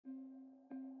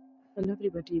Hello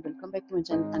everybody, welcome back to my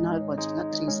channel and now we're watching a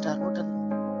 3-star hotel.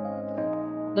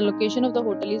 The location of the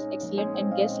hotel is excellent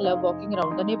and guests love walking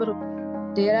around the neighborhood.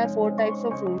 There are 4 types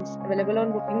of rooms available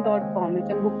on booking.com. You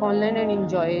can book online and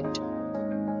enjoy it.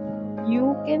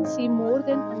 You can see more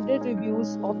than 100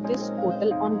 reviews of this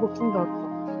hotel on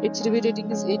booking.com. Its review rating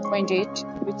is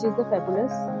 8.8, which is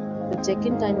fabulous. The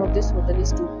check-in time of this hotel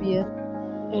is 2 p.m.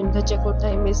 and the check-out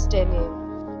time is 10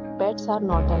 a.m. Pets are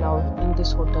not allowed in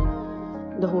this hotel.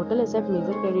 The hotel accepts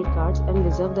major credit cards and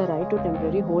reserves the right to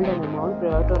temporarily hold an amount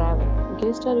prior to arrival.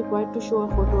 Guests are required to show a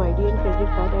photo ID and credit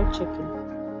card at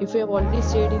check-in. If you have already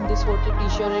stayed in this hotel,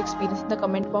 please share your experience in the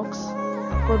comment box.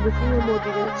 For booking or more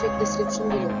details, check description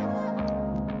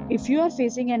below. If you are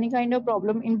facing any kind of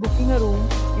problem in booking a room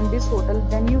in this hotel,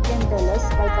 then you can tell us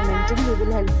by commenting. We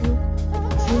will help you.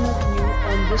 If you are new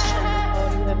on this channel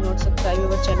or you have not subscribed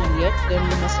our channel yet, then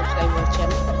you must subscribe our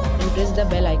channel and press the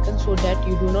bell icon so that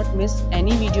you do not miss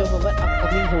any video of our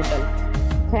upcoming hotel.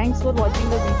 Thanks for watching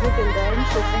the video till the end.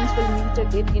 So friends, will meet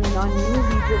again in a new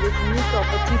video with new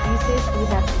property. Be safe, be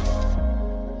happy.